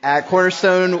At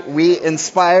Cornerstone, we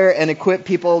inspire and equip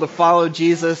people to follow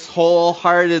Jesus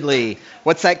wholeheartedly.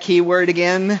 What's that key word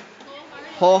again?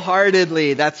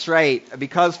 Wholeheartedly, that's right.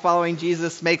 Because following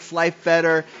Jesus makes life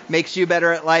better, makes you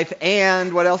better at life,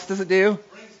 and what else does it do?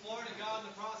 Brings glory to God in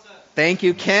the process. Thank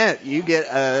you, Kent. You get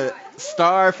a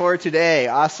star for today.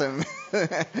 Awesome.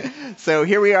 So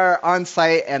here we are on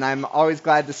site, and I'm always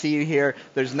glad to see you here.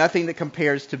 There's nothing that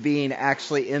compares to being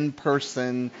actually in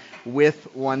person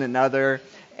with one another.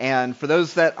 And for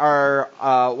those that are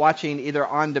watching either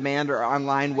on demand or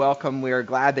online, welcome. We are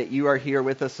glad that you are here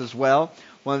with us as well.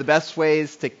 One of the best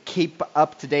ways to keep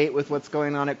up to date with what's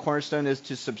going on at Cornerstone is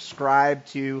to subscribe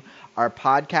to our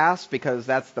podcast, because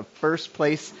that's the first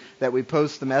place that we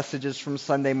post the messages from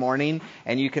Sunday morning.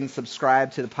 And you can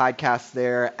subscribe to the podcast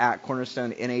there at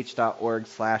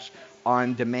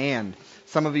cornerstoneh.org/on-demand.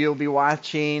 Some of you will be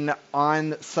watching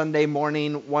on Sunday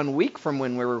morning 1 week from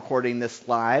when we're recording this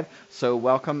live. So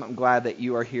welcome. I'm glad that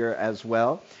you are here as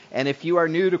well. And if you are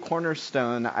new to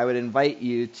Cornerstone, I would invite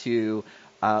you to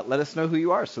let us know who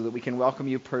you are so that we can welcome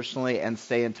you personally and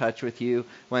stay in touch with you.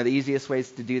 One of the easiest ways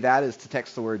to do that is to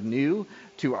text the word new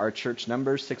to our church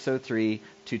number,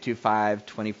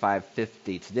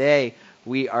 603-225-2550. Today,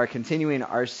 we are continuing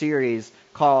our series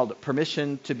called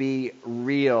Permission to be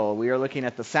Real. We are looking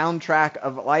at the soundtrack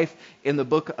of life in the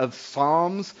book of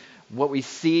Psalms. What we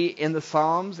see in the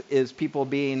Psalms is people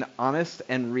being honest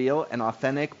and real and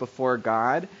authentic before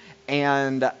God.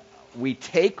 And we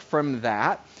take from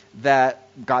that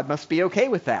God must be okay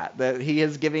with that He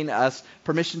is giving us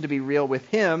permission to be real with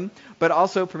Him, but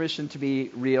also permission to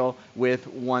be real with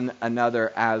one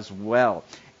another as well.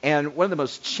 And one of the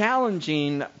most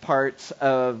challenging parts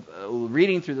of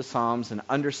reading through the Psalms and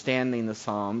understanding the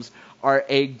Psalms are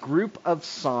a group of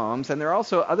Psalms, and there are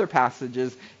also other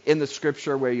passages in the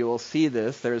Scripture where you will see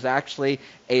this. There's actually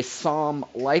a psalm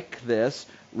like this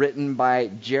written by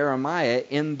Jeremiah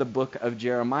in the book of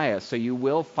Jeremiah. So you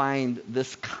will find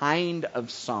this kind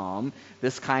of psalm,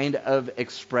 this kind of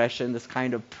expression, this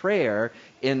kind of prayer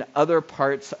in other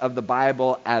parts of the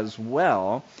Bible as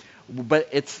well. But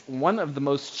it's one of the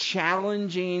most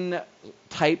challenging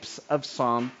types of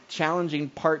psalm, challenging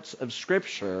parts of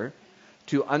Scripture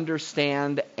to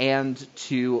understand and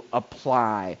to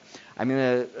apply. I'm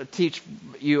going to teach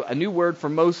you a new word for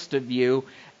most of you,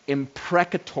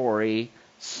 imprecatory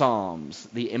Psalms,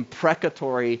 the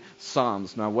imprecatory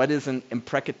Psalms. Now, what is an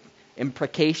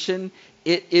imprecation?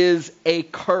 It is a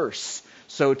curse.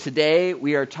 So today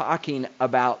we are talking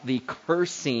about the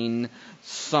cursing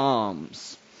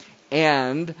Psalms.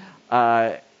 And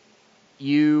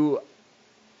you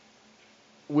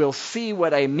will see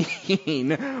what I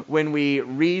mean when we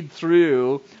read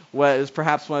through what is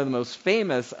perhaps one of the most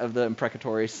famous of the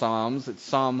imprecatory Psalms. It's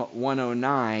Psalm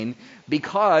 109,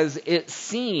 because it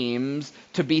seems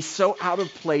to be so out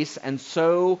of place and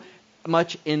so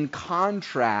much in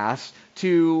contrast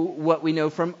to what we know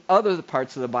from other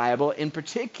parts of the Bible, in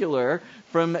particular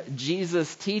from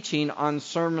Jesus' teaching in the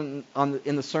Sermon on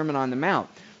the Mount.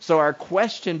 So our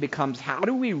question becomes, how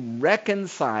do we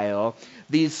reconcile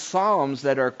these psalms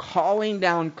that are calling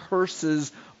down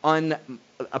curses on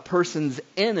a person's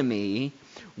enemy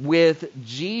with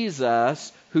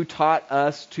Jesus, who taught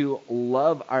us to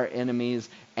love our enemies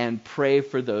and pray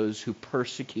for those who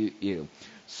persecute you?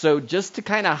 So just to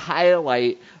kind of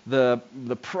highlight the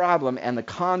problem and the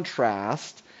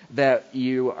contrast that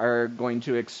you are going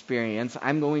to experience,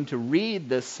 I'm going to read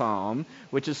this psalm,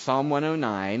 which is Psalm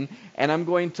 109, and I'm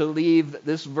going to leave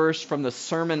this verse from the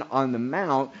Sermon on the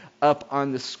Mount up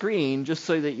on the screen just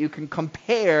so that you can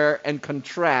compare and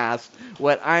contrast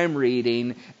what I'm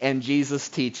reading and Jesus'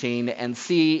 teaching and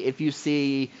see if you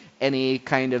see any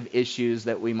kind of issues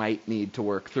that we might need to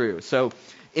work through. So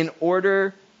in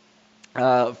order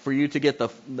for you to get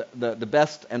the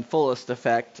best and fullest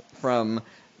effect from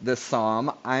this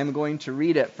psalm, I'm going to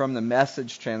read it from the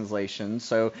Message translation.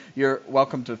 So you're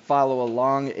welcome to follow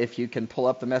along if you can pull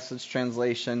up the Message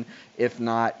translation. If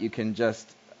not, you can just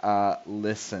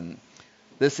listen.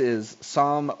 This is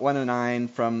Psalm 109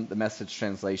 from the Message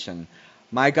translation.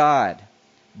 My God,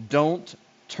 don't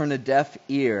turn a deaf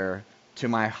ear to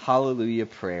my hallelujah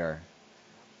prayer.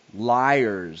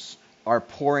 Liars are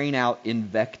pouring out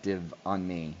invective on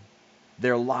me.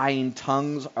 Their lying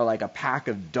tongues are like a pack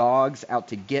of dogs out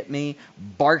to get me,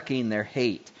 barking their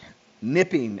hate,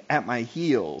 nipping at my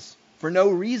heels for no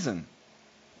reason.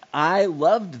 I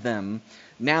loved them.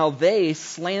 Now they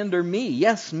slander me,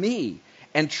 yes, me,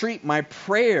 and treat my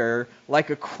prayer like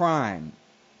a crime.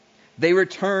 They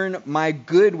return my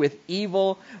good with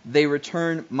evil. They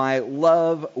return my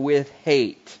love with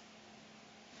hate.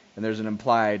 And there's an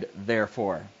implied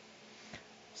therefore.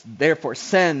 Therefore,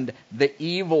 send the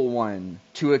evil one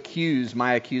to accuse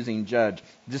my accusing judge.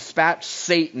 Dispatch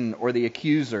Satan or the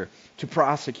accuser to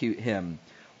prosecute him.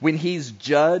 When he's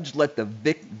judged, let the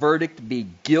verdict be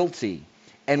guilty.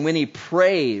 And when he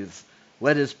prays,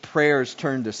 let his prayers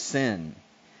turn to sin.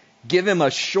 Give him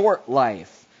a short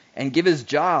life and give his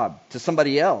job to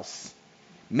somebody else.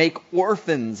 Make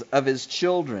orphans of his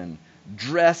children.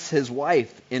 Dress his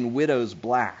wife in widow's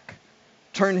black.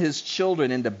 Turn his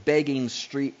children into begging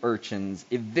street urchins,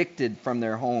 evicted from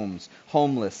their homes,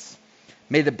 homeless.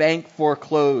 May the bank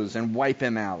foreclose and wipe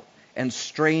him out, and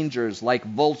strangers like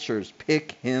vultures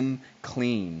pick him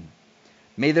clean.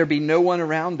 May there be no one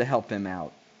around to help him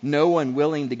out, no one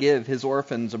willing to give his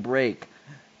orphans a break.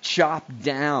 Chop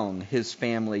down his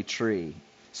family tree,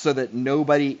 so that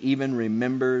nobody even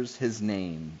remembers his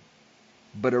name.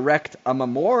 But erect a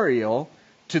memorial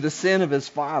to the sin of his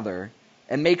father,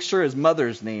 and make sure his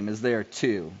mother's name is there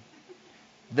too.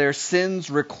 Their sins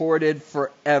recorded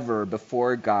forever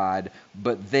before God,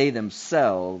 but they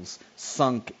themselves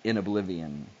sunk in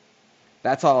oblivion.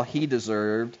 That's all he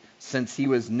deserved, since he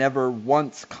was never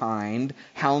once kind,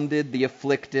 hounded the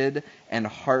afflicted, and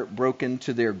heartbroken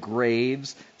to their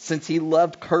graves. Since he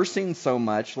loved cursing so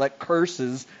much, let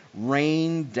curses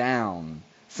rain down.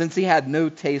 Since he had no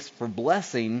taste for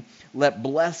blessing, let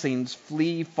blessings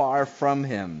flee far from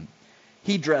him.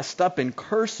 He dressed up in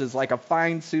curses like a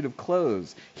fine suit of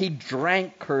clothes. He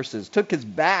drank curses, took his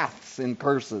baths in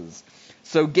curses.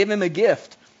 So give him a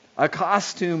gift, a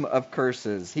costume of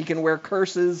curses. He can wear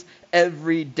curses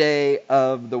every day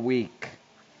of the week.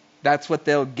 That's what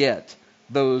they'll get,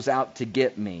 those out to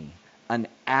get me. An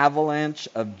avalanche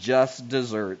of just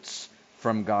desserts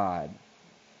from God.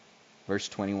 Verse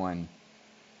 21.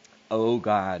 Oh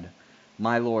God,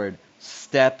 my Lord,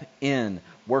 step in.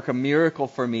 Work a miracle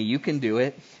for me. You can do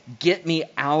it. Get me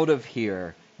out of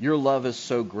here. Your love is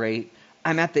so great.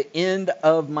 I'm at the end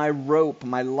of my rope.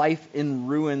 My life in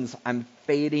ruins. I'm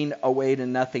fading away to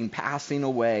nothing, passing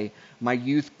away. My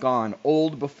youth gone,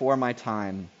 old before my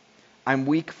time. I'm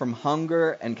weak from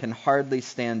hunger and can hardly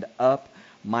stand up.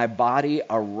 My body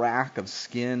a rack of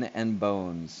skin and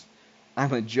bones.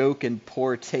 I'm a joke and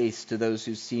poor taste to those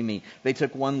who see me. They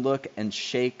took one look and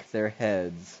shake their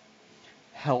heads.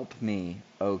 Help me,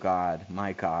 O God,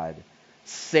 my God.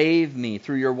 Save me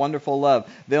through your wonderful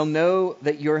love. They'll know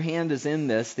that your hand is in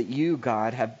this, that you,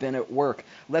 God, have been at work.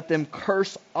 Let them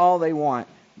curse all they want.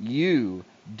 You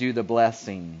do the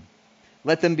blessing.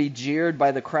 Let them be jeered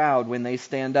by the crowd when they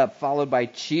stand up, followed by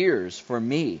cheers for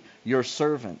me, your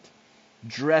servant.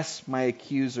 Dress my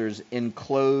accusers in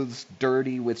clothes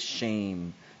dirty with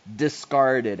shame,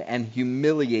 discarded and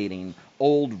humiliating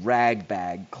old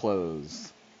ragbag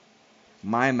clothes.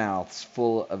 My mouth's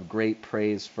full of great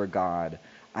praise for God.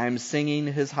 I am singing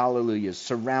his hallelujahs,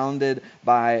 surrounded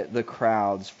by the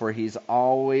crowds, for he's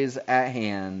always at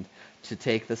hand to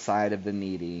take the side of the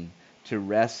needy, to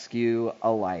rescue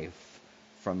a life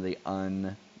from the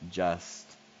unjust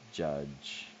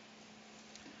judge.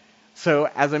 So,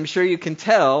 as I'm sure you can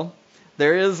tell,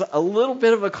 there is a little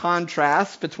bit of a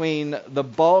contrast between the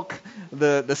bulk,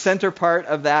 the center part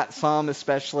of that psalm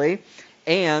especially,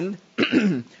 and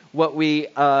what we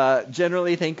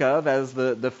generally think of as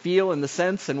the feel and the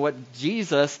sense and what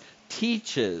Jesus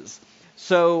teaches.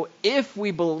 So if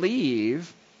we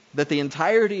believe that the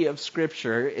entirety of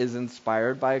Scripture is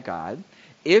inspired by God,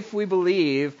 if we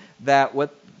believe that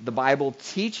what the Bible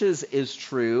teaches is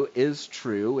true,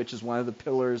 which is one of the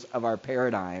pillars of our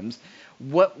paradigms,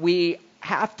 what we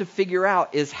have to figure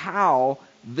out is how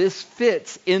this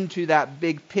fits into that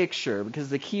big picture, because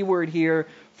the key word here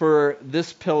for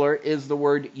this pillar is the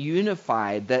word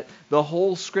unified, that the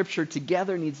whole Scripture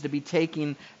together needs to be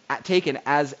taken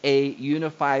as a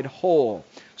unified whole.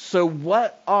 So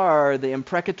what are the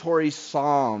imprecatory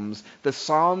psalms, the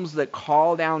psalms that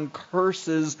call down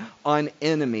curses on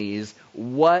enemies?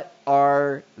 What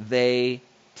are they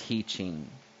teaching?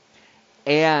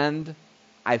 And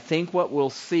I think what we'll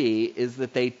see is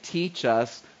that they teach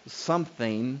us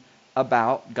something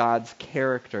about God's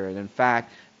character. And in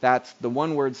fact, that's the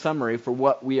one-word summary for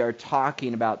what we are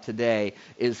talking about today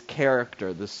is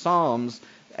character. The Psalms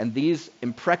and these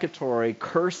imprecatory,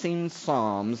 cursing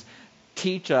Psalms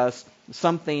teach us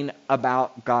something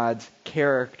about God's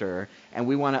character, and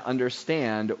we want to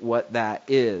understand what that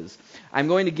is. I'm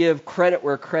going to give credit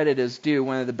where credit is due.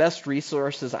 One of the best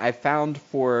resources I found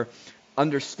for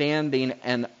understanding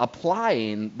and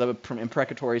applying the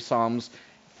imprecatory Psalms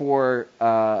for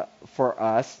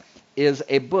us is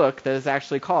a book that is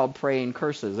actually called Praying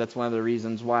Curses. That's one of the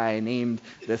reasons why I named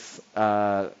this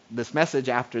message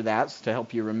after that, to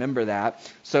help you remember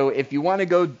that. So if you want to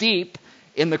go deep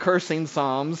in the cursing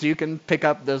Psalms, you can pick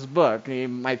up this book. You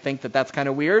might think that that's kind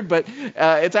of weird, but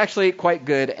it's actually quite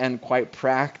good and quite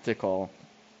practical.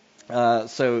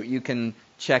 So you can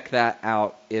check that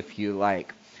out if you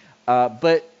like.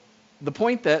 But the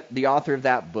point that the author of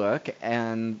that book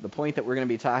and the point that we're going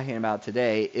to be talking about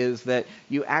today is that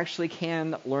you actually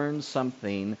can learn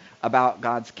something about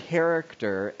God's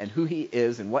character and who he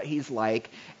is and what he's like,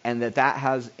 and that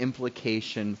has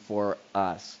implication for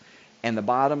us. And the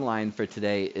bottom line for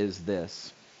today is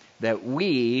this, that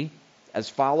we, as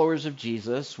followers of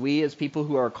Jesus, we as people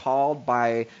who are called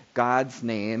by God's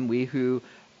name, we who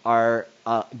are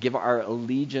give our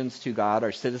allegiance to God,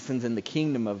 are citizens in the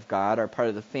kingdom of God, are part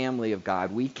of the family of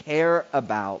God, we care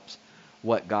about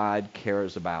what God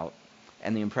cares about.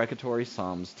 And the imprecatory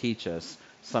Psalms teach us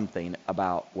something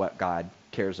about what God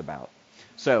cares about.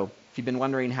 So, if you've been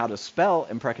wondering how to spell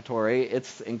imprecatory,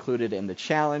 it's included in the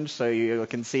challenge, so you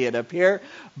can see it up here.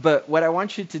 But what I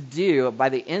want you to do by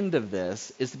the end of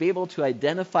this is to be able to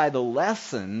identify the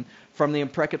lesson from the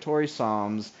imprecatory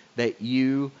Psalms that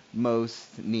you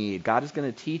most need. God is going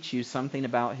to teach you something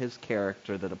about his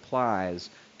character that applies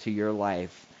to your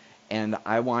life. And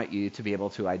I want you to be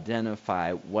able to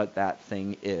identify what that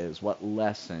thing is, what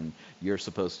lesson you're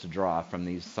supposed to draw from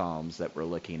these Psalms that we're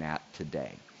looking at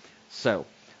today. So,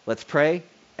 let's pray,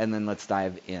 and then let's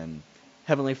dive in.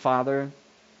 Heavenly Father,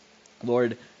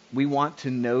 Lord, we want to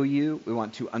know you. We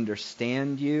want to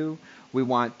understand you. We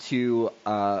want to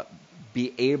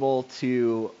be able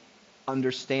to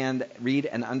read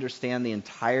and understand the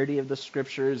entirety of the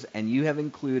Scriptures, and you have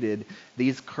included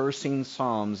these cursing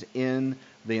Psalms in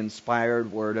the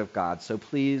inspired Word of God. So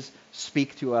please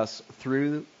speak to us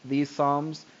through these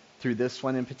Psalms, through this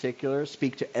one in particular.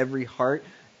 Speak to every heart,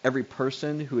 every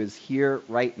person who is here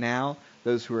right now,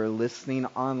 those who are listening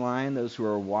online, those who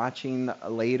are watching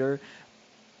later.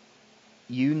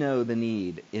 You know the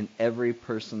need in every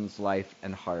person's life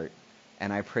and heart.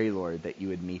 And I pray, Lord, that you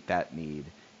would meet that need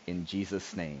in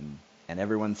Jesus' name. And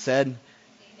everyone said,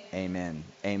 Amen.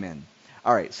 Amen.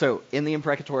 All right, so in the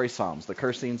imprecatory Psalms, the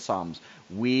cursing Psalms,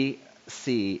 we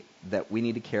see that we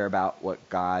need to care about what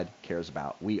God cares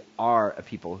about. We are a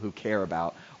people who care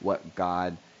about what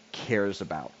God cares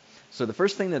about. So the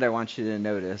first thing that I want you to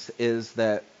notice is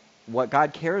that what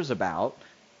God cares about,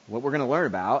 what we're going to learn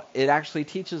about, it actually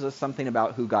teaches us something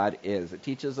about who God is. It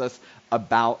teaches us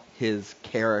about his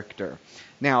character.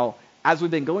 Now, as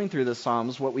we've been going through the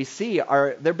Psalms, what we see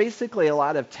they're basically a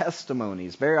lot of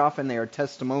testimonies. Very often they are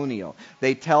testimonial.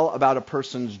 They tell about a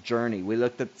person's journey. We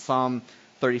looked at Psalm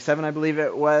 37, I believe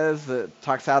it was, that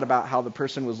talks out about how the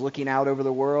person was looking out over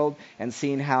the world and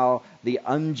seeing how the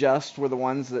unjust were the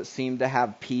ones that seemed to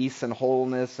have peace and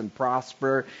wholeness and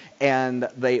prosper, and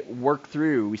they work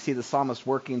through. We see the psalmist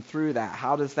working through that.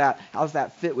 How does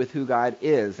that fit with who God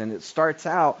is? And it starts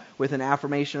out with an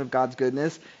affirmation of God's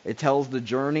goodness. It tells the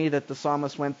journey that the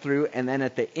psalmist went through, and then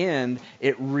at the end,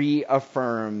 it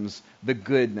reaffirms the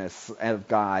goodness of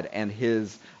God and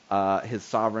his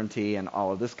sovereignty and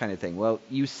all of this kind of thing. Well,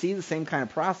 you see the same kind of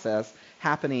process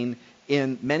happening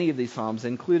in many of these Psalms,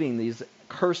 including these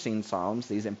cursing Psalms,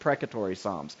 these imprecatory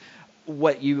Psalms.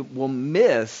 What you will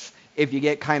miss if you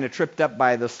get kind of tripped up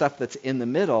by the stuff that's in the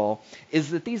middle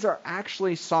is that these are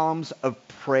actually Psalms of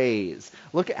praise.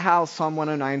 Look at how Psalm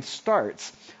 109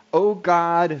 starts. O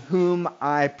God, whom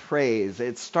I praise.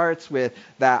 It starts with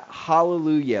that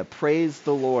hallelujah, praise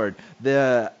the Lord,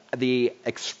 the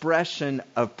expression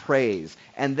of praise.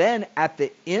 And then at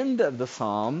the end of the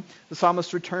psalm, the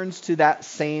psalmist returns to that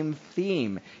same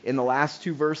theme. In the last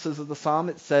two verses of the psalm,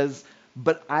 it says,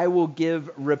 but I will give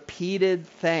repeated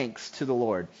thanks to the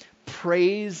Lord,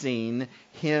 praising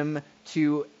him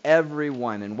to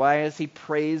everyone. And why is he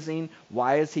praising?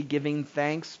 Why is he giving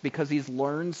thanks? Because he's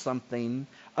learned something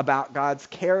about God's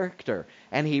character.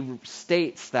 And he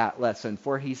states that lesson,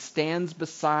 for he stands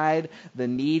beside the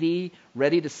needy,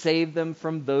 ready to save them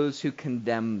from those who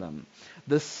condemn them.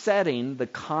 The setting, the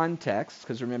context,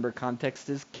 because remember, context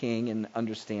is king in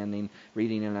understanding,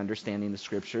 reading and understanding the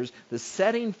Scriptures. The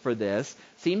setting for this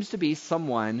seems to be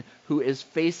someone who is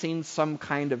facing some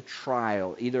kind of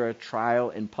trial, either a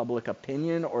trial in public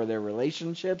opinion or their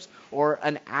relationships, or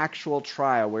an actual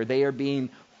trial where they are being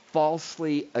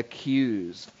falsely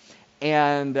accused.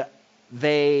 And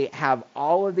they have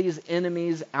all of these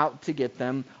enemies out to get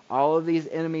them, all of these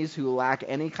enemies who lack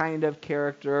any kind of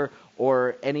character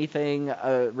or anything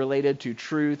related to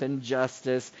truth and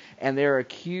justice, and they're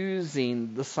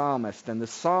accusing the psalmist. And the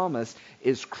psalmist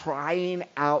is crying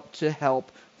out to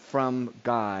help from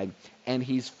God. And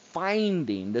he's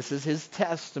finding, this is his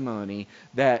testimony,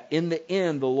 that in the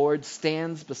end the Lord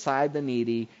stands beside the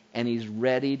needy and he's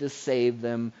ready to save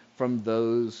them from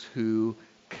those who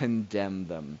condemn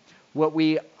them. What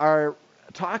we are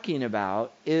talking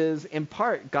about is, in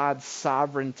part, God's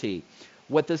sovereignty.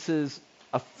 What this is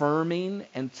affirming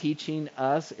and teaching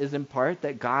us is, in part,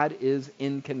 that God is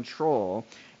in control.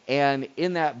 And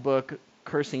in that book,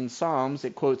 Cursing Psalms,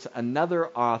 it quotes another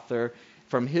author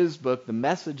from his book, The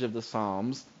Message of the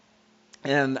Psalms.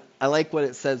 And I like what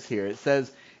it says here. It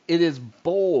says, it is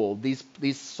bold,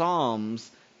 these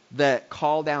psalms that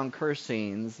call down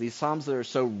cursings, these psalms that are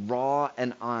so raw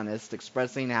and honest,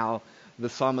 expressing how the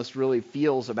psalmist really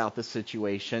feels about the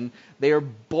situation. They are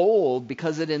bold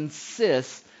because it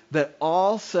insists that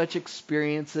all such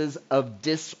experiences of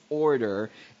disorder,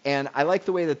 and I like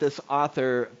the way that this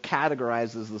author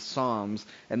categorizes the Psalms,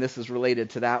 and this is related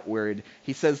to that word.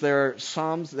 He says there are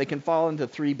Psalms, they can fall into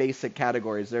three basic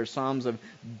categories. There are Psalms of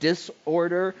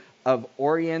disorder, of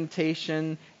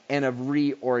orientation, and of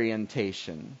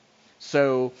reorientation.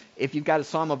 So if you've got a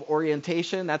psalm of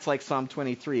orientation, that's like Psalm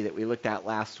 23 that we looked at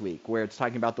last week, where it's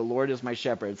talking about the Lord is my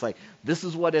shepherd. It's like, this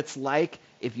is what it's like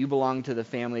if you belong to the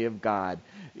family of God.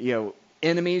 You know,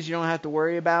 enemies you don't have to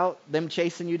worry about them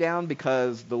chasing you down,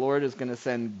 because the Lord is going to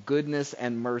send goodness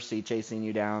and mercy chasing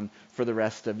you down for the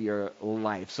rest of your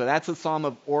life. So that's a psalm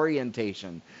of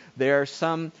orientation. There are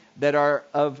some that are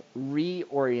of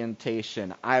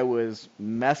reorientation. I was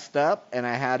messed up and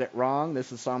I had it wrong.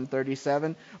 This is Psalm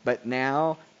 37. But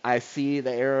now I see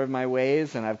the error of my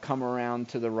ways and I've come around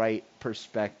to the right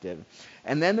perspective.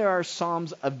 And then there are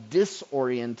psalms of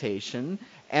disorientation.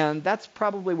 And that's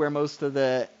probably where most of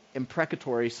the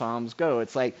imprecatory psalms go.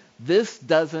 It's like, this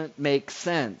doesn't make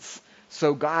sense.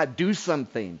 So God, do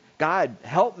something. God,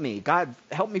 help me. God,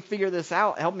 help me figure this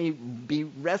out. Help me be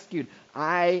rescued.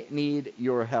 I need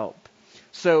your help.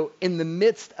 So in the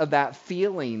midst of that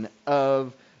feeling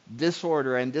of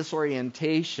disorder and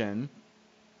disorientation,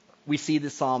 we see the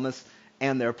psalmists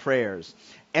and their prayers.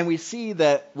 And we see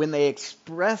that when they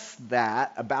express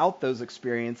that about those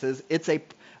experiences,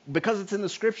 because it's in the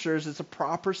scriptures, it's a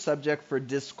proper subject for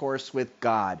discourse with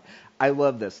God. I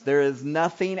love this. There is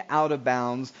nothing out of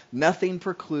bounds, nothing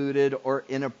precluded or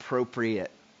inappropriate.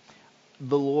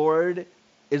 The Lord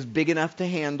is big enough to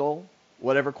handle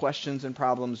whatever questions and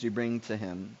problems you bring to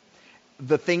him.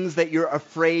 The things that you're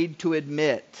afraid to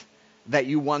admit, that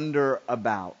you wonder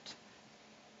about,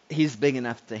 he's big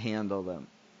enough to handle them.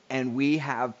 And we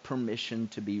have permission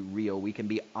to be real. We can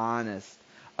be honest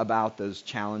about those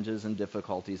challenges and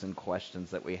difficulties and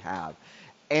questions that we have.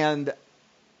 And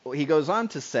he goes on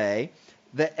to say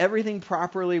that everything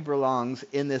properly belongs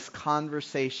in this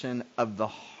conversation of the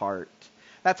heart.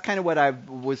 That's kind of what I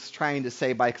was trying to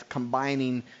say by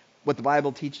combining what the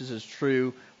Bible teaches is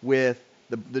true with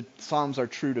the Psalms are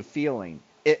true to feeling.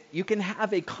 You can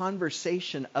have a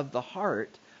conversation of the heart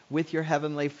with your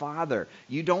Heavenly Father.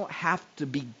 You don't have to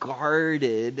be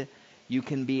guarded. You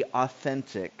can be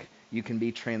authentic. You can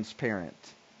be transparent.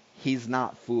 He's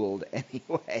not fooled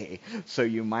anyway, so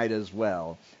you might as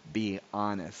well be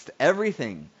honest.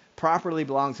 Everything properly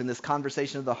belongs in this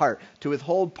conversation of the heart. To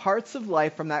withhold parts of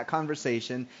life from that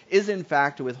conversation is, in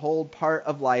fact, to withhold part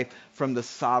of life from the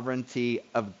sovereignty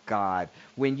of God.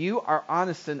 When you are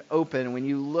honest and open, when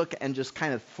you look and just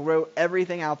kind of throw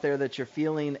everything out there that you're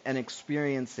feeling and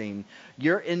experiencing,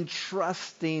 you're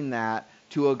entrusting that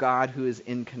to a God who is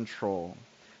in control,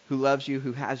 who loves you,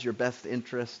 who has your best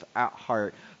interest at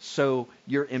heart. So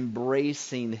you're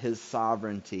embracing his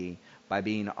sovereignty by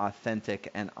being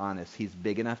authentic and honest. He's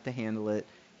big enough to handle it.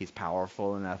 He's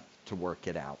powerful enough to work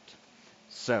it out.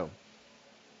 So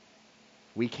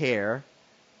we care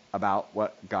about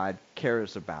what God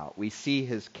cares about. We see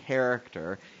his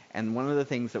character, and one of the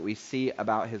things that we see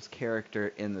about his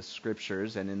character in the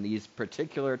scriptures and in these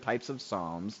particular types of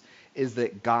psalms is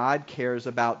that God cares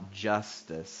about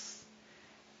justice,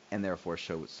 and therefore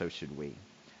so should we.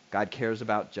 God cares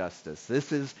about justice.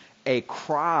 This is a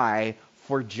cry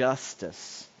for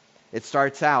justice. It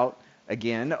starts out,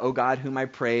 again, O God whom I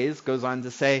praise, goes on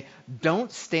to say,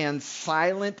 don't stand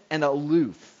silent and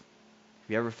aloof.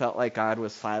 Have you ever felt like God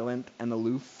was silent and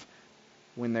aloof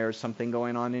when there's something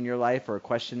going on in your life or a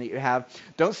question that you have?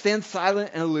 Don't stand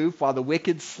silent and aloof while the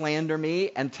wicked slander me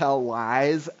and tell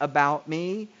lies about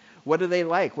me. What are they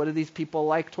like? What are these people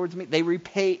like towards me? They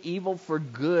repay evil for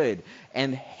good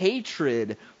and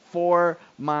hatred for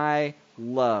my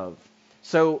love.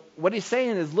 So what he's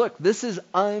saying is, look, this is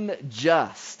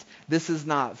unjust. This is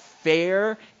not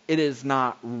fair. It is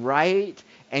not right.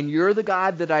 And you're the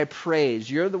God that I praise.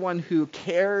 You're the one who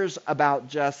cares about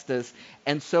justice.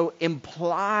 And so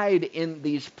implied in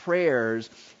these prayers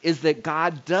is that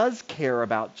God does care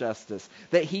about justice,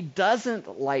 that he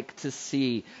doesn't like to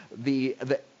see the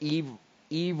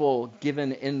evil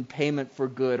given in payment for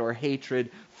good or hatred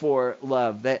for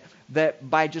love. That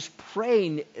by just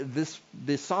praying,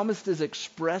 the psalmist is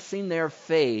expressing their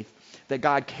faith that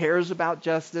God cares about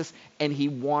justice and he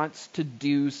wants to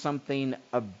do something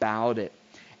about it.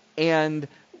 And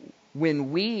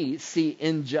when we see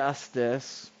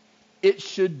injustice, it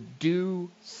should do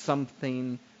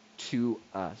something to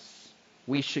us.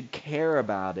 We should care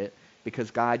about it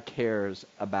because God cares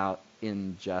about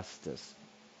injustice.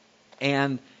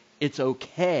 And it's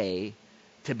okay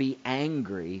to be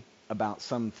angry about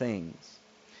some things.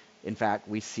 In fact,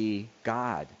 we see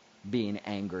God being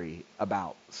angry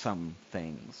about some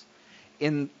things.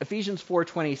 In Ephesians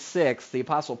 4:26, the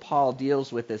Apostle Paul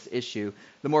deals with this issue.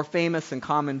 The more famous and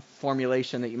common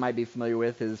formulation that you might be familiar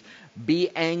with is, be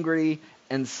angry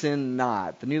and sin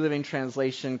not. The New Living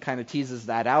Translation kind of teases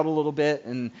that out a little bit,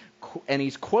 and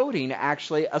he's quoting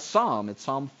actually a psalm. It's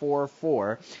Psalm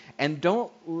 4:4. And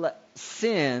don't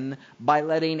sin by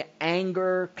letting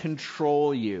anger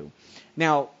control you.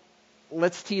 Now,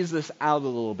 let's tease this out a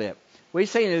little bit. What he's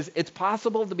saying is, it's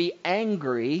possible to be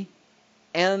angry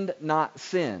and not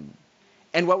sin.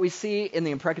 And what we see in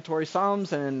the imprecatory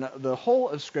Psalms and in the whole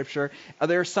of Scripture,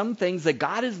 there are some things that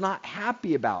God is not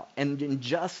happy about. And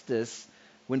injustice,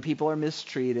 when people are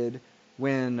mistreated,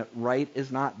 when right is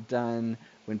not done,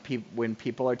 when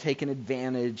people are taken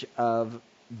advantage of,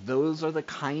 those are the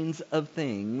kinds of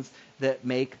things that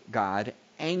make God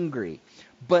angry.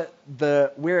 But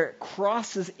where it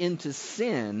crosses into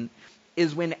sin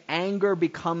is when anger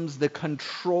becomes the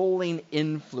controlling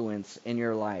influence in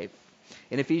your life.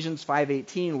 In Ephesians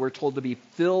 5:18, we're told to be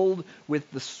filled with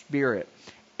the Spirit.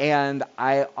 And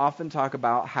I often talk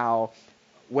about how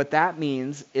what that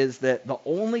means is that the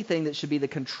only thing that should be the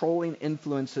controlling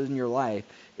influence in your life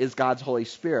is God's Holy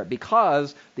Spirit.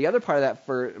 Because the other part of that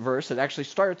verse, it actually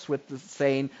starts with the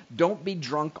saying, don't be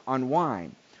drunk on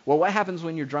wine. Well, what happens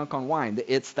when you're drunk on wine?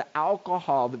 It's the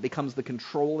alcohol that becomes the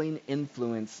controlling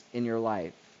influence in your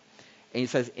life. And he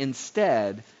says,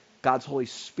 instead, God's Holy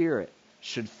Spirit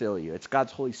should fill you. It's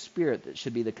God's Holy Spirit that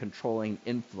should be the controlling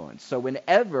influence. So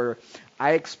whenever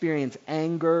I experience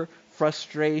anger,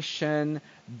 frustration,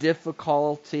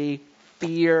 difficulty,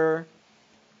 fear,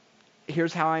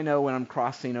 here's how I know when I'm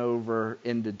crossing over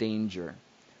into danger.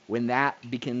 When that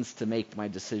begins to make my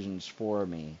decisions for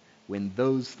me. When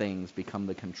those things become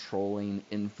the controlling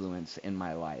influence in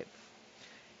my life.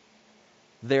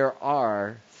 There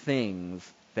are things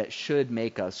that should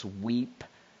make us weep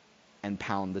and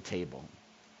pound the table.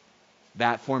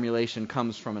 That formulation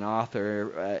comes from an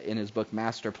author in his book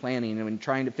Master Planning, and when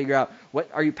trying to figure out what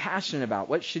are you passionate about,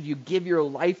 what should you give your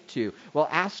life to, well,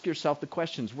 ask yourself the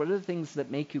questions. What are the things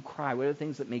that make you cry? What are the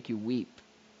things that make you weep?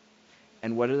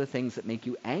 And what are the things that make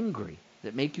you angry,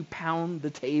 that make you pound the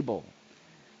table?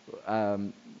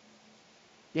 You're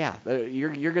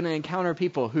going to encounter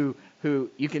people who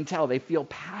you can tell they feel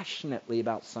passionately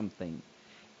about something,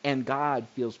 and God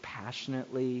feels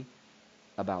passionately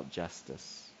about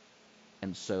justice,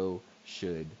 and so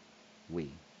should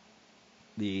we.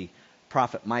 The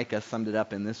prophet Micah summed it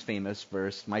up in this famous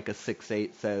verse. Micah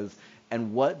 6:8 says,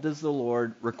 "And what does the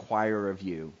Lord require of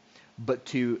you, but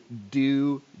to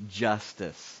do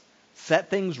justice?"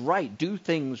 Set things right. Do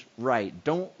things right.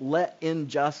 Don't let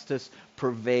injustice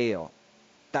prevail.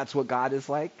 That's what God is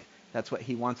like. That's what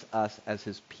he wants us as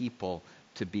his people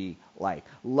to be like.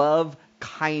 Love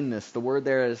kindness. The word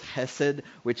there is hesed,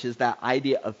 which is that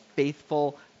idea of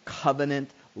faithful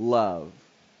covenant love.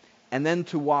 And then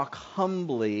to walk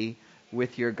humbly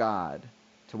with your God.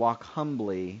 To walk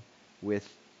humbly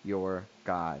with your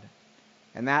God.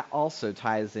 And that also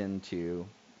ties into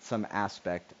some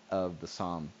aspect of the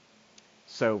psalm.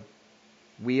 So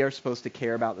we are supposed to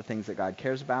care about the things that God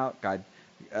cares about.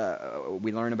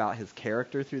 We learn about his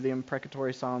character through the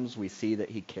imprecatory Psalms. We see that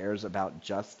he cares about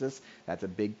justice. That's a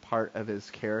big part of his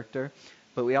character.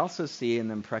 But we also see in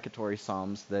the imprecatory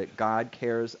Psalms that God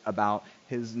cares about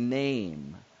his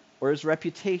name or his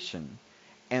reputation.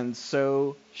 And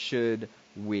so should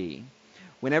we.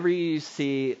 Whenever you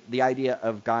see the idea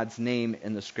of God's name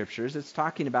in the Scriptures, it's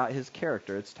talking about his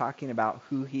character. It's talking about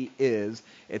who he is.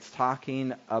 It's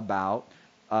talking about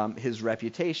his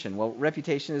reputation. Well,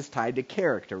 reputation is tied to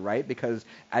character, right? Because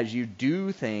as you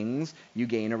do things, you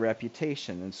gain a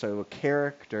reputation. And so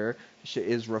character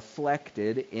is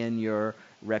reflected in your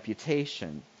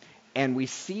reputation. And we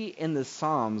see in the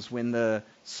Psalms, when the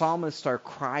psalmists are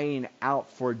crying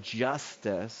out for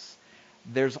justice,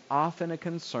 there's often a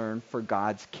concern for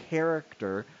God's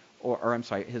character,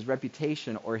 his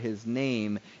reputation or his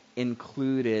name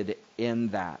included in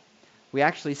that. We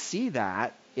actually see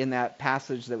that in that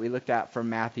passage that we looked at from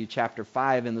Matthew chapter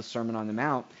 5 in the Sermon on the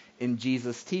Mount in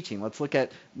Jesus' teaching. Let's look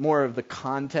at more of the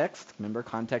context. Remember,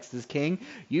 context is king.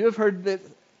 You have heard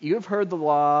the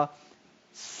law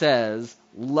says,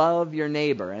 love your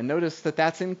neighbor. And notice that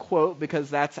that's in quote because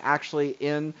that's actually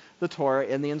in the Torah,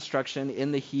 in the instruction,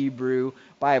 in the Hebrew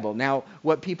Bible. Now,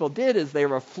 what people did is they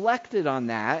reflected on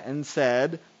that and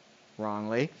said,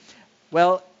 wrongly,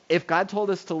 well, if God told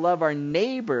us to love our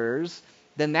neighbors,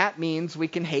 then that means we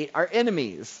can hate our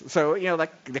enemies. So,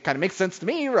 that kind of makes sense to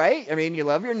me, right? I mean, you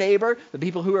love your neighbor, the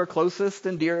people who are closest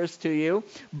and dearest to you,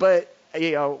 but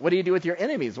what do you do with your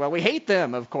enemies? Well, we hate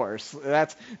them, of course.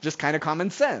 That's just kind of common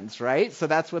sense, right? So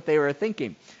that's what they were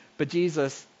thinking. But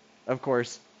Jesus, of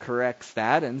course, corrects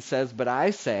that and says, but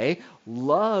I say,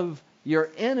 love your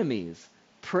enemies.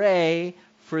 Pray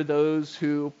for those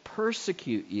who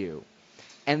persecute you.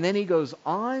 And then he goes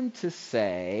on to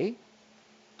say,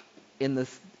 in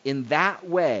that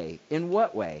way, in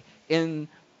what way? In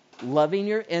loving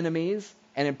your enemies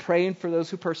and in praying for those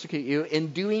who persecute you,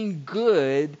 in doing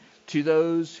good to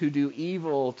those who do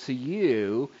evil to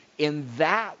you. In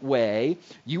that way,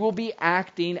 you will be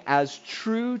acting as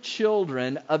true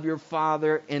children of your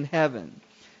Father in heaven.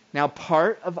 Now,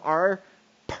 part of our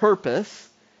purpose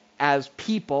as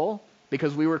people,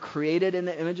 because we were created in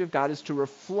the image of God, is to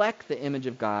reflect the image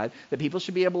of God, that people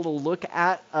should be able to look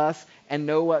at us and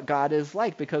know what God is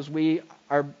like, because we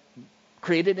are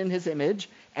created in his image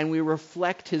and we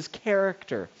reflect his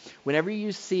character. Whenever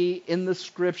you see in the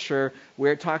scripture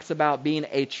where it talks about being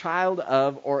a child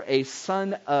of or a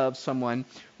son of someone,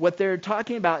 what they're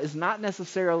talking about is not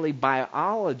necessarily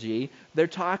biology, they're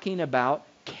talking about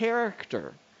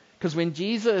character. Because when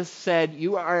Jesus said,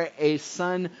 you are a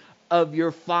son of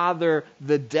your father,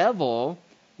 the devil,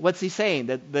 what's he saying?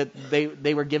 That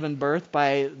they were given birth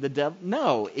by the devil?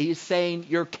 No, he's saying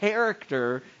your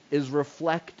character is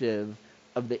reflective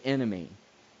of the enemy.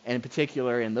 And in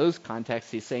particular, in those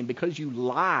contexts, he's saying because you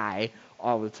lie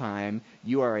all the time,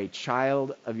 you are a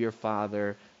child of your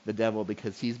father, the devil,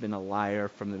 because he's been a liar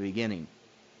from the beginning.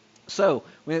 So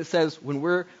when it says when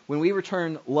we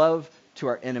return love to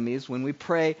our enemies, when we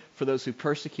pray for those who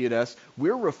persecute us,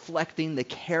 we're reflecting the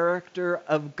character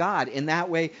of God. In that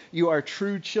way, you are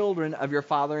true children of your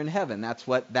Father in heaven. That's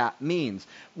what that means.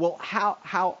 Well,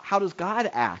 how does God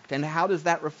act, and how does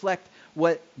that reflect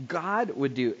what God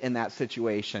would do in that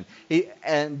situation?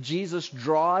 And Jesus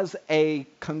draws a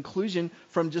conclusion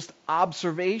from just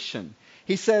observation.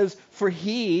 He says, for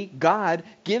he, God,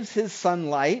 gives his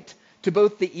sunlight to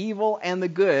both the evil and the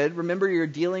good. Remember, you're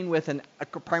dealing with a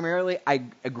primarily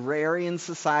agrarian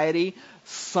society.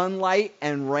 Sunlight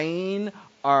and rain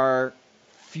are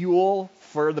fuel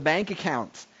for the bank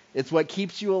account. It's what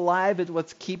keeps you alive. It's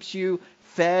what keeps you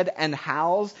fed and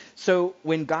housed. So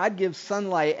when God gives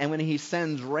sunlight and when he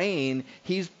sends rain,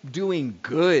 he's doing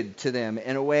good to them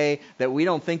in a way that we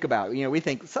don't think about. We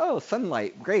think, so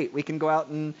sunlight, great, we can go out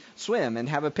and swim and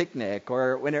have a picnic,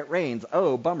 or when it rains,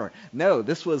 oh, bummer. No,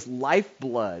 this was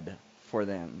lifeblood for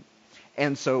them.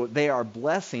 And so they are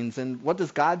blessings. And what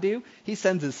does God do? He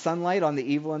sends his sunlight on the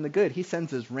evil and the good. He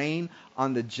sends his rain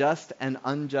on the just and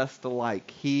unjust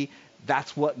alike.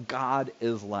 That's what God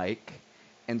is like.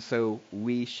 And so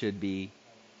we should be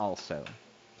also.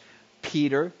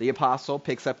 Peter, the apostle,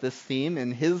 picks up this theme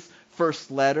in his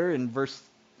first letter in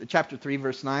chapter 3,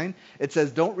 verse 9. It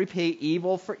says, don't repay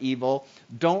evil for evil.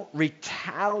 Don't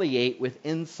retaliate with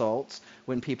insults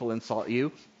when people insult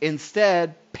you.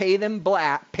 Instead, pay them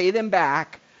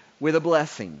back with a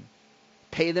blessing.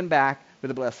 Pay them back with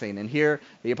a blessing. And here,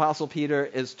 the apostle Peter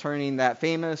is turning that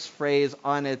famous phrase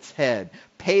on its head.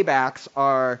 Paybacks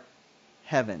are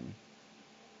heaven.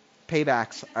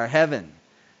 Paybacks are heaven.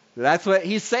 That's what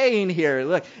he's saying here.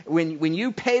 Look, when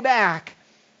you pay back,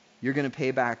 you're going to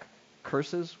pay back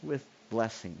curses with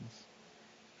blessings.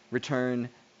 Return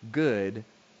good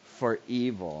for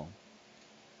evil,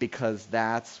 because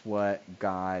that's what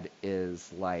God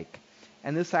is like.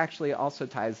 And this actually also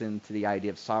ties into the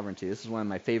idea of sovereignty. This is one of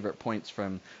my favorite points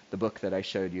from the book that I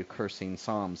showed you, Cursing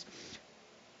Psalms.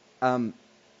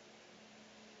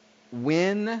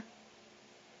 When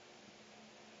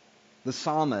the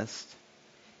psalmist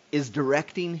is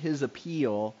directing his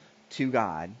appeal to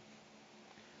God,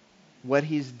 what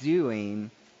he's doing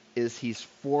is he's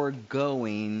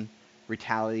foregoing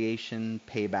retaliation,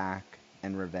 payback,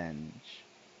 and revenge.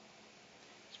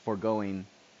 He's foregoing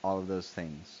all of those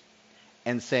things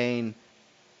and saying,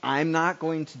 I'm not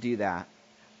going to do that,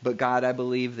 but God, I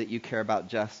believe that you care about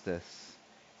justice,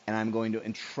 and I'm going to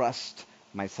entrust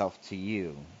myself to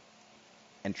you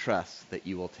and trust that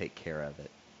you will take care of it.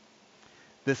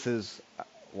 This is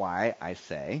why I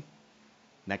say,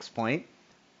 next point,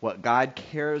 What God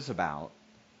cares about,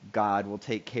 God will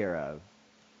take care of,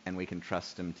 and we can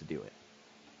trust him to do it.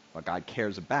 What God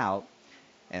cares about,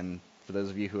 and for those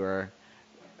of you who are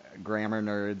grammar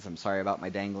nerds, I'm sorry about my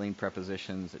dangling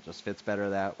prepositions. It just fits better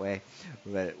that way.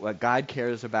 But what God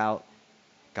cares about,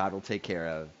 God will take care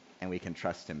of, and we can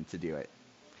trust him to do it.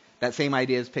 That same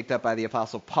idea is picked up by the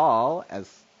Apostle Paul, as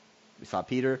we saw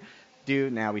Peter do.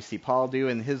 Now we see Paul do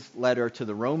in his letter to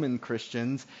the Roman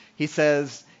Christians. He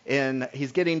says,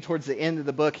 he's getting towards the end of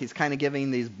the book, he's kind of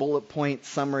giving these bullet point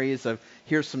summaries of,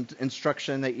 here's some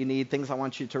instruction that you need, things I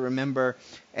want you to remember.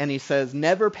 And he says,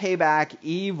 never pay back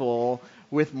evil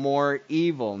with more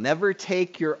evil. Never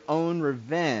take your own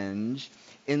revenge.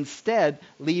 Instead,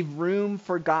 leave room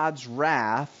for God's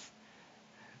wrath,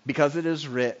 because it is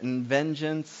written,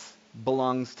 vengeance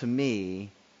belongs to me,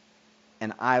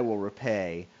 and I will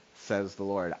repay, says the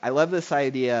Lord. I love this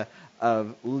idea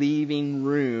of leaving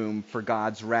room for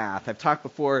God's wrath. I've talked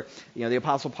before, the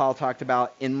Apostle Paul talked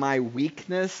about, in my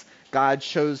weakness, God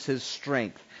shows his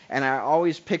strength. And I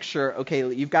always picture,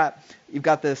 okay, you've got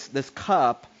this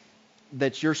cup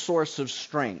that's your source of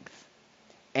strength.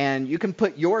 And you can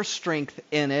put your strength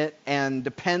in it and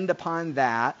depend upon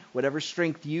that, whatever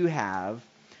strength you have.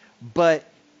 But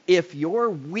if you're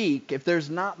weak, if there's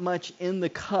not much in the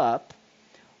cup,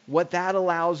 what that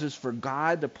allows is for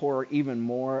God to pour even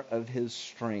more of his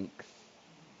strength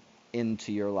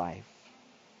into your life.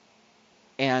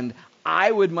 And I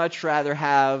would much rather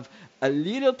have a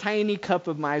little tiny cup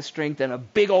of my strength and a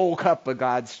big old cup of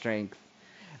God's strength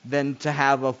than to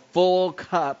have a full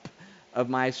cup of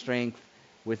my strength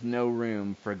with no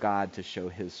room for God to show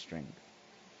his strength.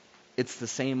 It's the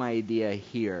same idea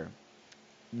here.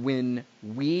 When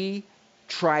we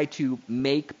try to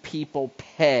make people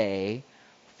pay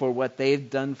for what they've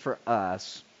done for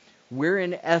us, we're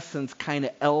in essence kind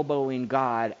of elbowing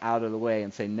God out of the way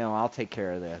and saying, no, I'll take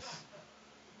care of this.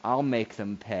 I'll make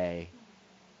them pay.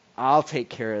 I'll take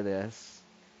care of this.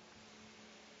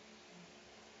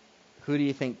 Who do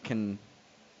you think can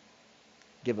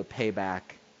give a payback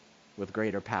with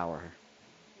greater power?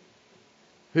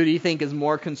 Who do you think is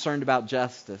more concerned about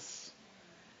justice?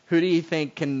 Who do you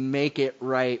think can make it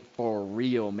right for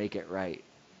real, make it right?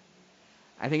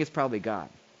 I think it's probably God.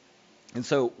 And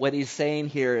so what he's saying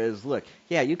here is, look,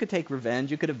 yeah, you could take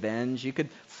revenge, you could avenge, you could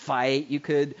fight, you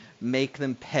could make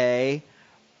them pay,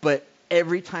 but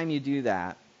every time you do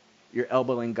that, you're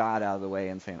elbowing God out of the way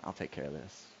and saying, I'll take care of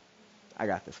this. I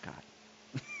got this, God.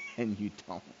 And you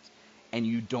don't. And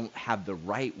you don't have the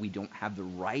right, we don't have the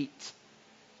right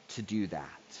to do that.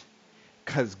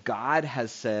 Because God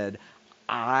has said,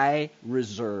 I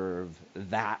reserve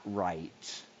that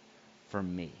right for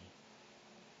me.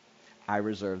 I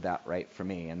reserve that right for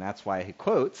me. And that's why he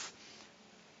quotes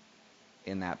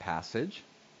in that passage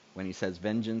when he says,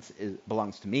 vengeance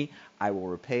belongs to me, I will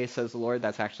repay, says the Lord.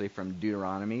 That's actually from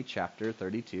Deuteronomy chapter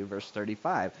 32, verse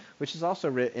 35, which is also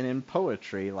written in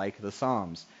poetry like the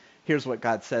Psalms. Here's what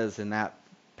God says in that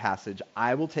passage.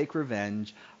 I will take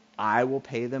revenge. I will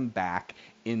pay them back.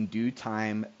 In due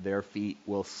time, their feet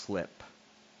will slip.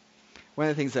 One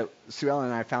of the things that Sue Ellen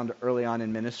and I found early on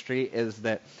in ministry is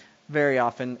that very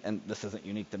often, and this isn't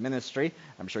unique to ministry,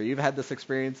 I'm sure you've had this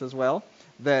experience as well,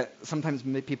 that sometimes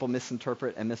people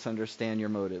misinterpret and misunderstand your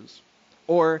motives.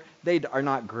 Or they are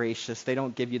not gracious. They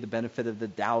don't give you the benefit of the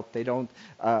doubt. They don't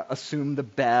assume the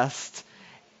best.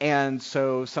 And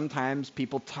so sometimes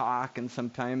people talk, and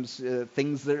sometimes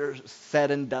things that are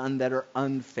said and done that are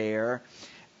unfair.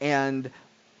 And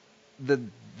the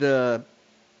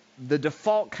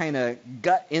default kind of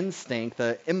gut instinct,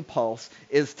 the impulse,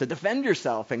 is to defend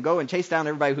yourself and go and chase down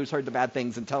everybody who's heard the bad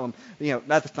things and tell them,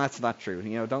 that's not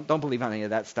true. Don't believe on any of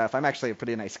that stuff. I'm actually a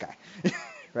pretty nice guy,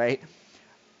 right?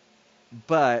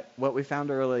 But what we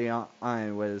found early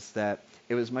on was that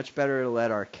it was much better to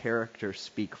let our character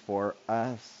speak for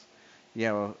us.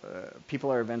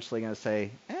 People are eventually going to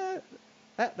say,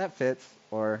 that fits,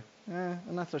 or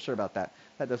I'm not so sure about that.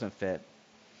 That doesn't fit.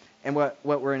 And what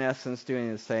we're in essence doing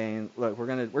is saying, look, we're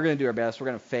gonna do our best. We're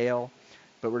gonna fail,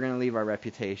 but we're gonna leave our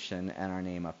reputation and our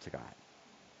name up to God.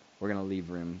 We're gonna leave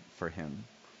room for him.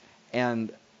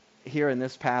 And here in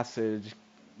this passage,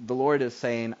 the Lord is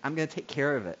saying, I'm gonna take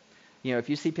care of it. If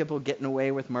you see people getting away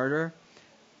with murder,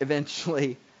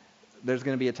 eventually there's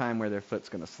gonna be a time where their foot's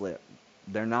gonna slip.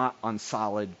 They're not on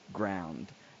solid ground.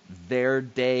 Their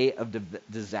day of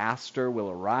disaster will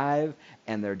arrive,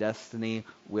 and their destiny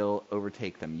will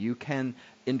overtake them. You can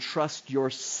entrust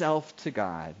yourself to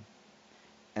God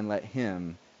and let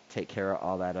him take care of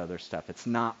all that other stuff. It's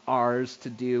not ours to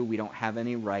do. We don't have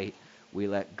any right. We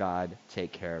let God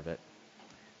take care of it.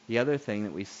 The other thing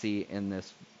that we see in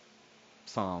this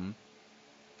psalm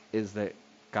is that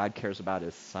God cares about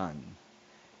his Son,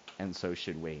 and so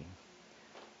should we.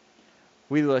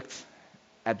 We looked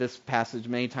at this passage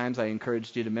many times. I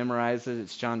encouraged you to memorize it.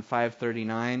 It's John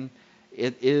 5:39.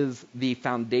 It is the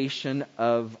foundation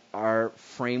of our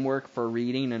framework for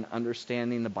reading and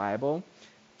understanding the Bible.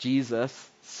 Jesus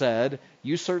said,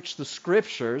 you search the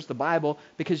Scriptures, the Bible,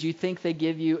 because you think they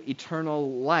give you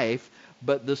eternal life,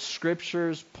 but the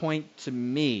Scriptures point to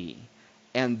me.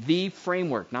 And the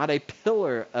framework, not a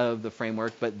pillar of the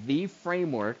framework, but the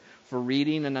framework for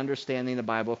reading and understanding the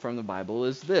Bible from the Bible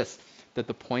is this, that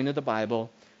the point of the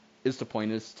Bible is to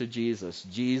point us to Jesus.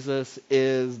 Jesus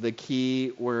is the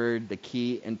key word, the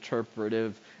key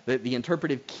interpretive, the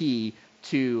interpretive key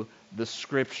to the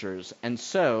Scriptures. And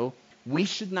so, we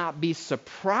should not be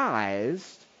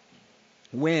surprised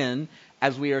when,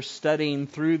 as we are studying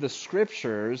through the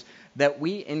Scriptures, that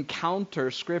we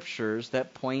encounter Scriptures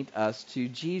that point us to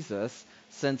Jesus,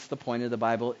 since the point of the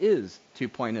Bible is to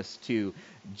point us to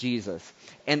Jesus.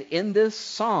 And in this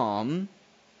psalm,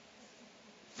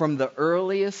 from the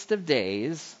earliest of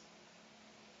days,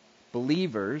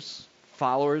 believers,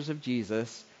 followers of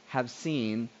Jesus, have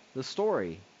seen the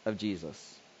story of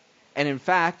Jesus. And in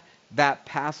fact, that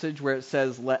passage where it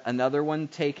says, let another one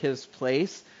take his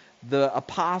place, the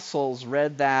apostles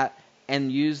read that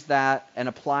and used that and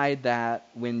applied that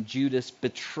when Judas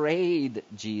betrayed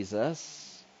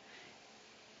Jesus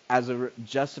as a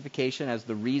justification, as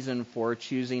the reason for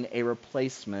choosing a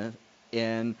replacement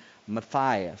in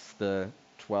Matthias, the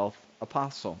 12th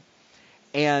apostle.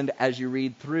 And as you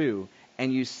read through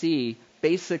and you see,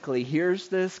 basically, here's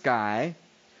this guy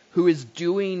who is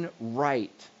doing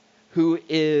right, who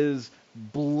is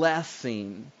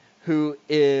blessing, who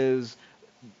is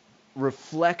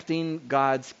reflecting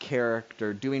God's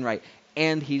character, doing right.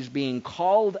 And he's being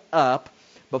called up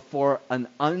before an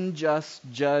unjust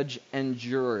judge and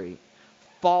jury,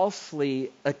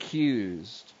 falsely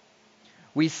accused.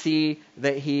 We see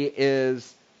that he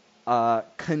is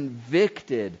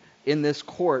convicted in this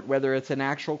court, whether it's an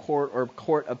actual court or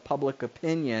court of public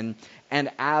opinion, and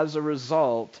as a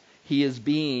result, he is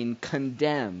being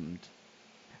condemned.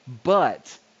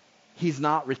 But he's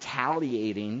not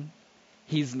retaliating.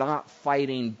 He's not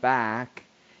fighting back.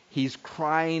 He's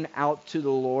crying out to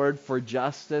the Lord for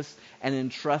justice and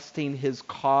entrusting his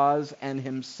cause and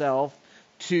himself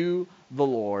to the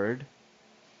Lord.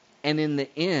 And in the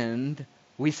end,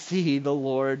 we see the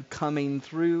Lord coming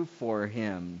through for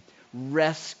him,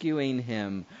 rescuing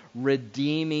him,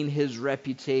 redeeming his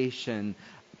reputation,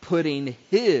 putting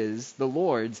the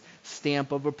Lord's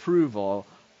stamp of approval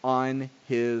on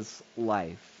his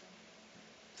life.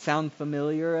 Sound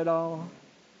familiar at all?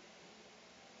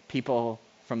 People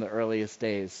from the earliest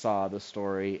days saw the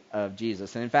story of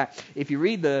Jesus. And in fact, if you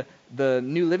read the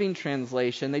New Living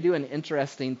Translation, they do an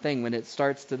interesting thing when it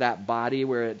starts to that body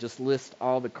where it just lists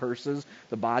all the curses,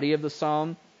 the body of the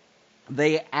psalm.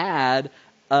 They add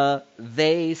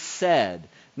they said.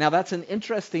 Now that's an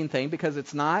interesting thing because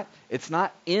it's not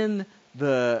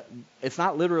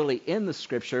literally in the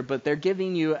Scripture, but they're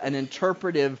giving you an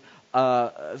interpretive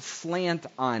slant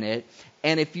on it.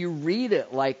 And if you read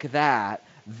it like that,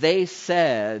 they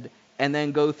said, and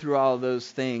then go through all those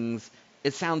things,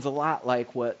 it sounds a lot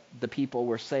like what the people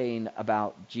were saying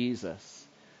about Jesus.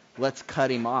 Let's cut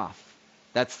him off.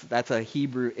 That's a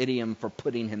Hebrew idiom for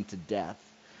putting him to death.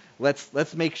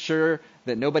 Let's make sure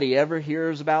that nobody ever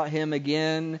hears about him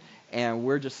again, and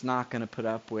we're just not going to put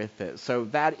up with it. So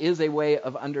that is a way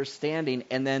of understanding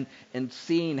and then and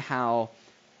seeing how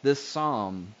this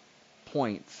psalm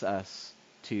points us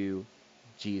to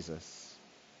Jesus.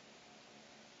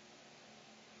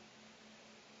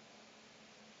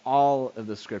 All of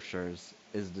the Scriptures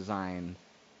is designed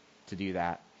to do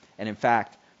that. And in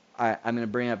fact, I'm going to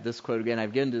bring up this quote again.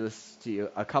 I've given this to you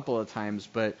a couple of times,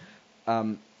 but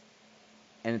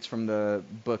and it's from the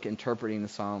book Interpreting the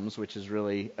Psalms, which is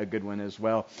really a good one as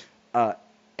well. And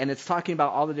it's talking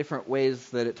about all the different ways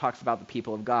that it talks about the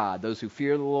people of God, those who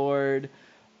fear the Lord,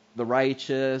 the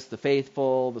righteous, the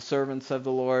faithful, the servants of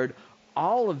the Lord.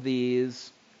 All of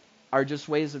these are just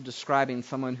ways of describing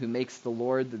someone who makes the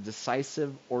Lord the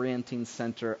decisive orienting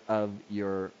center of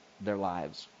their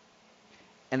lives.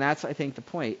 And that's, I think, the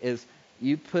point, is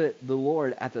you put the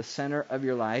Lord at the center of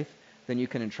your life, then you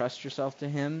can entrust yourself to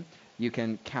him, you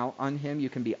can count on him, you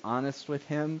can be honest with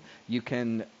him, you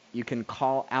can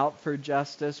call out for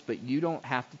justice, but you don't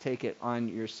have to take it on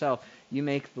yourself. You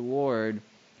make the Lord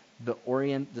the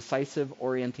decisive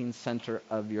orienting center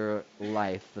of your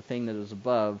life, the thing that is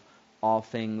above all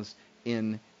things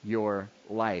in your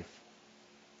life.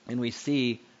 And we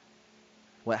see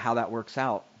how that works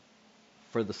out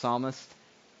for the psalmist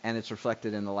And it's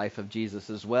reflected in the life of Jesus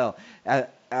as well.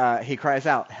 He cries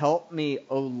out, "Help me,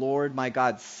 O Lord my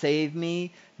God, save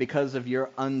me because of your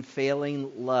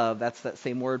unfailing love." That's that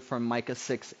same word from Micah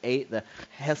 6:8, the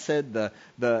hesed,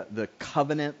 the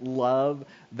covenant love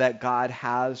that God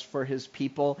has for his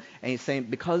people. And he's saying,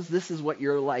 because this is what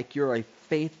you're like, you're a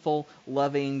faithful,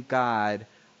 loving God,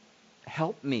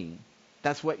 help me.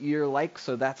 That's what you're like,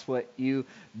 so that's what you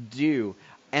do.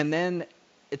 And then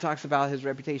it talks about his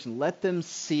reputation. Let them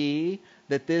see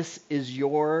that this is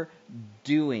your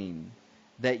doing,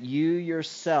 that you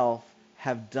yourself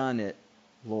have done it,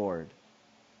 Lord.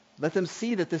 Let them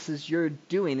see that this is your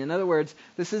doing. In other words,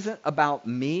 this isn't about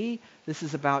me, this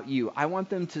is about you. I want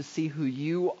them to see who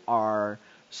you are,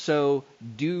 so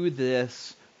do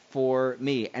this for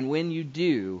me. And when you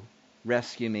do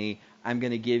rescue me, I'm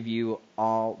going to give you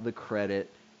all the credit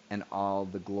and all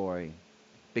the glory.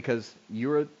 Because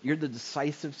you're the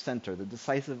decisive center, the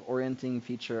decisive orienting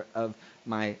feature of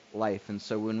my life. And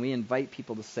so when we invite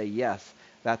people to say yes,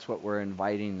 that's what we're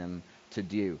inviting them to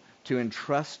do. To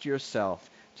entrust yourself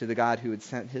to the God who had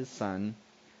sent his Son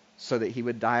so that he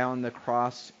would die on the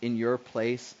cross in your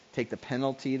place, take the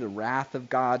penalty, the wrath of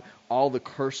God, all the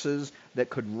curses that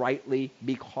could rightly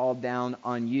be called down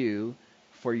on you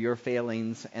for your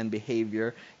failings and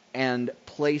behavior, and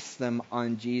place them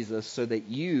on Jesus so that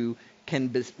you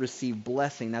can receive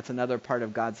blessing. That's another part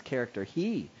of God's character.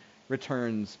 He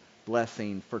returns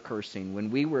blessing for cursing.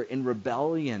 When we were in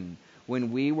rebellion,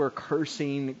 when we were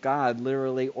cursing God,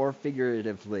 literally or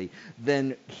figuratively,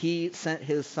 then he sent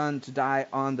his Son to die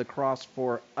on the cross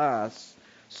for us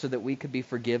so that we could be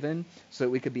forgiven, so that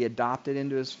we could be adopted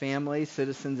into his family,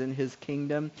 citizens in his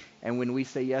kingdom. And when we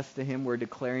say yes to him, we're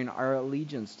declaring our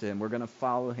allegiance to him. We're going to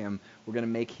follow him. We're going to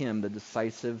make him the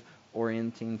decisive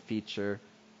orienting feature,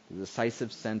 the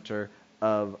decisive center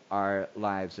of our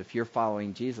lives. If you're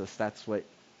following Jesus, that's what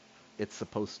it's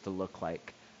supposed to look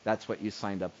like. That's what you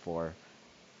signed up for.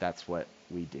 That's what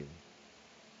we do.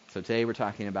 So today we're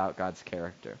talking about God's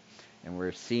character. And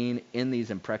we're seeing in these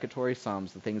imprecatory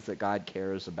Psalms the things that God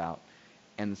cares about,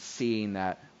 and seeing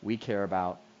that we care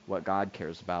about what God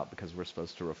cares about because we're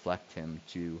supposed to reflect him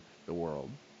to the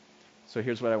world. So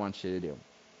here's what I want you to do.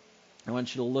 I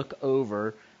want you to look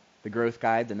over the growth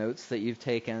guide, the notes that you've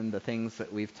taken, the things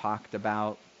that we've talked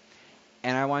about,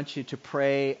 and I want you to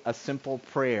pray a simple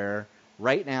prayer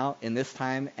right now, in this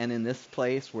time and in this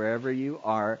place, wherever you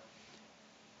are,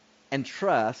 and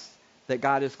trust that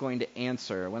God is going to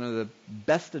answer. One of the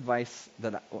best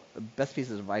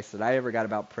pieces of advice that I ever got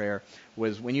about prayer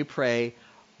was, when you pray,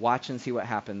 watch and see what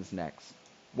happens next.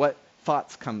 What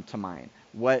thoughts come to mind?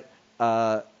 What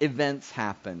events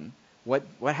happen? What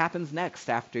happens next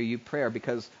after you pray?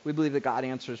 Because we believe that God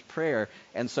answers prayer,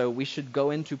 and so we should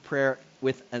go into prayer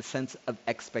with a sense of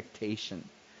expectation.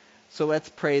 So let's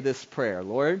pray this prayer.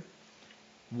 Lord,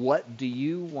 what do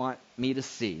you want me to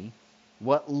see?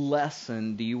 What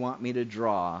lesson do you want me to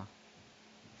draw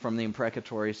from the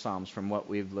imprecatory Psalms, from what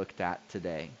we've looked at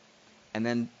today? And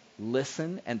then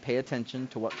listen and pay attention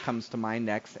to what comes to mind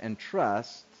next, and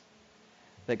trust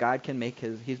that God can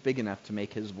he's big enough to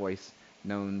make his voice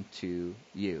known to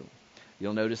you.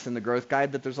 You'll notice in the growth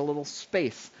guide that there's a little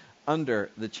space under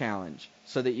the challenge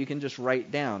so that you can just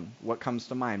write down what comes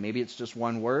to mind. Maybe it's just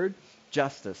one word,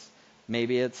 justice.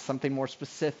 Maybe it's something more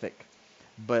specific.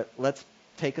 But let's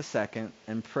take a second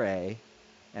and pray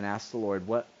and ask the Lord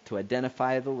to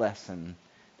identify the lesson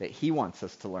that he wants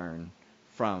us to learn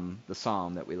from the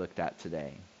psalm that we looked at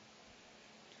today.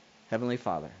 Heavenly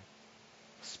Father,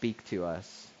 speak to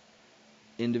us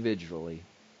individually,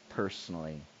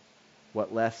 personally.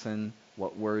 What lesson,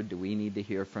 what word do we need to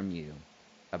hear from you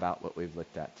about what we've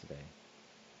looked at today?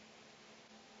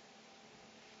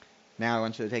 Now I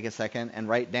want you to take a second and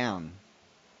write down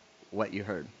what you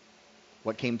heard,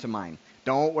 what came to mind.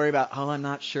 Don't worry about, I'm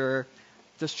not sure.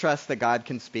 Just trust that God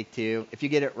can speak to you. If you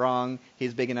get it wrong,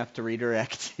 he's big enough to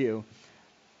redirect you.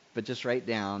 But just write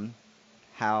down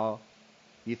how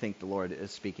you think the Lord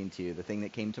is speaking to you, the thing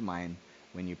that came to mind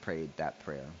when you prayed that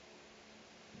prayer.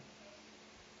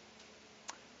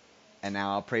 And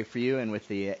now I'll pray for you, and with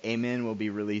the amen, we'll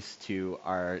be released to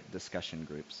our discussion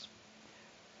groups.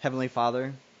 Heavenly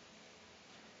Father,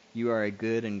 you are a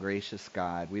good and gracious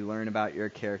God. We learn about your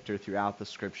character throughout the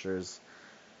scriptures.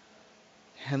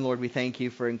 And Lord, we thank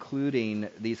you for including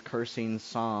these cursing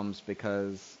psalms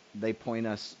because they point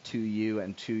us to you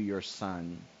and to your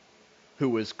Son, who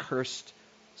was cursed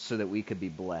so that we could be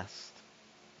blessed.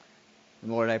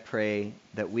 And Lord, I pray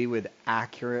that we would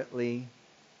accurately,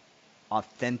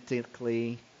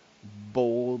 authentically,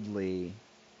 boldly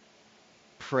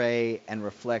pray and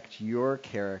reflect your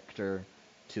character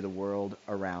to the world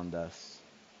around us.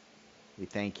 We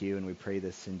thank you and we pray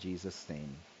this in Jesus' name.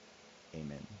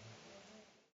 Amen.